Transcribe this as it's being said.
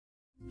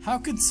How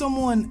could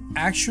someone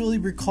actually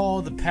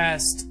recall the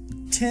past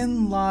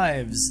 10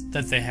 lives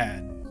that they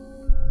had?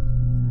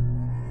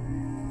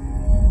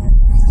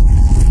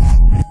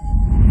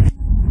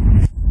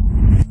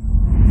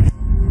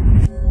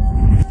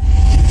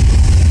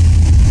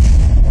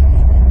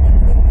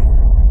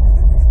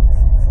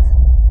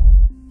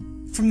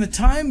 From the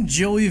time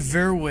Joey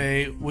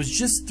Verwey was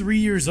just 3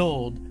 years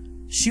old,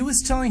 she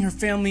was telling her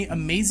family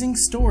amazing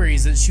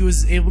stories that she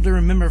was able to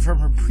remember from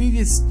her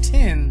previous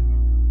 10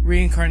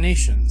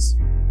 reincarnations.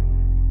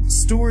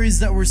 Stories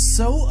that were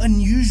so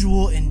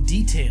unusual and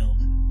detailed,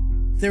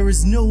 there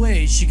was no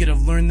way she could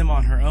have learned them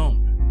on her own.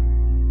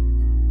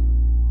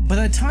 By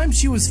the time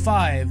she was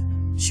 5,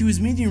 she was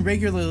meeting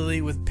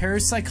regularly with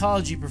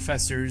parapsychology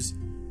professors,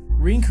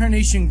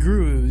 reincarnation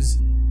gurus,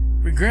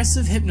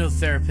 regressive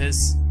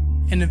hypnotherapists,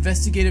 and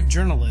investigative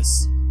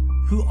journalists,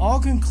 who all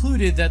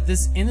concluded that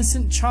this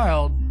innocent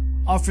child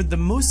offered the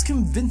most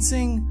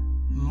convincing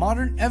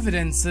modern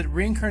evidence that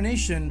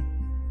reincarnation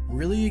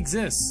really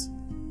exists.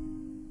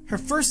 Her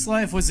first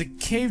life was a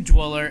cave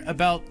dweller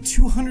about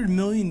 200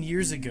 million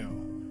years ago.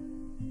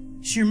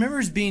 She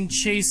remembers being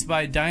chased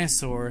by a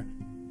dinosaur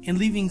and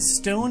leaving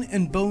stone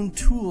and bone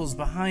tools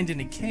behind in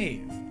a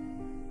cave.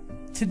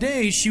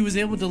 Today, she was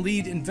able to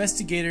lead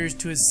investigators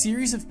to a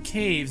series of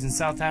caves in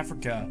South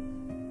Africa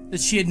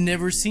that she had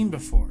never seen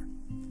before.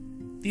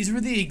 These were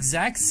the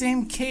exact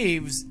same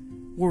caves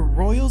where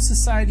Royal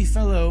Society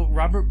fellow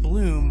Robert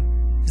Bloom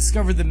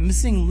discovered the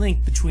missing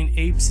link between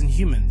apes and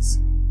humans,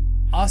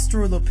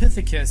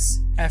 Australopithecus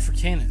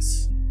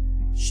Africanus.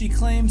 She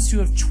claims to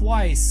have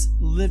twice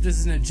lived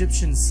as an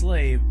Egyptian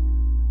slave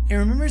and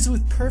remembers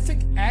with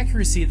perfect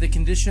accuracy the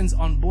conditions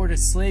on board a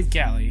slave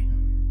galley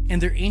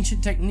and their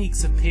ancient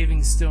techniques of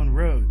paving stone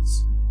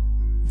roads.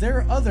 There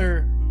are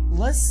other,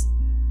 less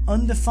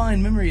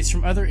undefined memories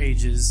from other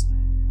ages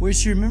where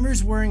she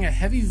remembers wearing a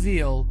heavy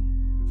veil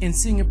and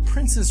seeing a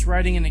princess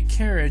riding in a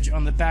carriage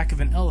on the back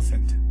of an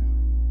elephant.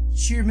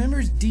 She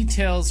remembers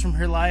details from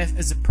her life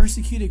as a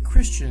persecuted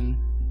Christian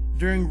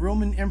during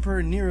Roman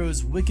Emperor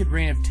Nero's wicked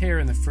reign of terror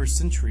in the 1st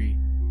century,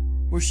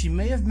 where she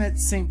may have met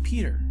St.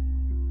 Peter.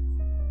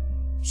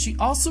 She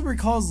also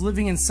recalls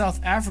living in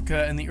South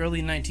Africa in the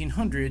early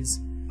 1900s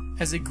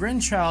as a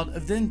grandchild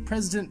of then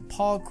President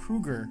Paul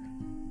Kruger,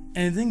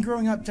 and then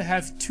growing up to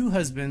have 2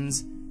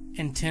 husbands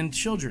and 10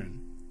 children.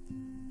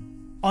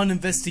 On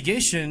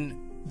investigation,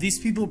 these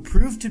people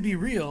proved to be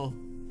real,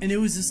 and it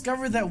was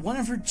discovered that one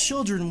of her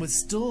children was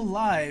still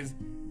alive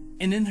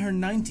and in her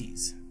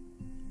 90s.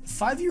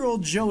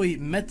 5-year-old Joey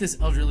met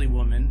this elderly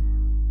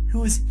woman, who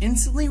was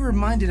instantly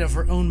reminded of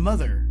her own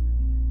mother,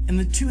 and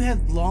the two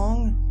had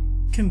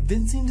long,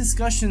 convincing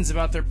discussions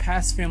about their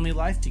past family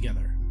life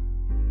together.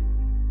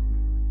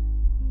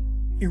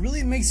 It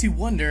really makes you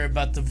wonder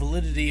about the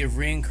validity of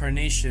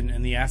reincarnation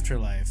and the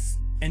afterlife,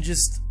 and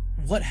just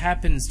what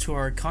happens to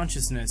our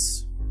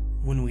consciousness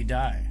when we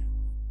die.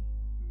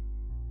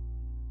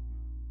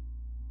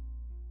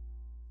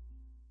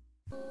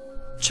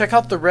 Check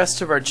out the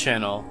rest of our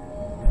channel,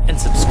 and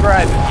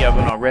subscribe if you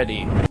haven't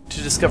already,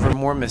 to discover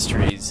more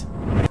mysteries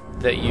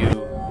that you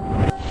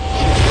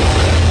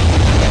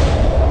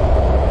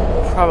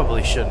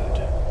probably shouldn't.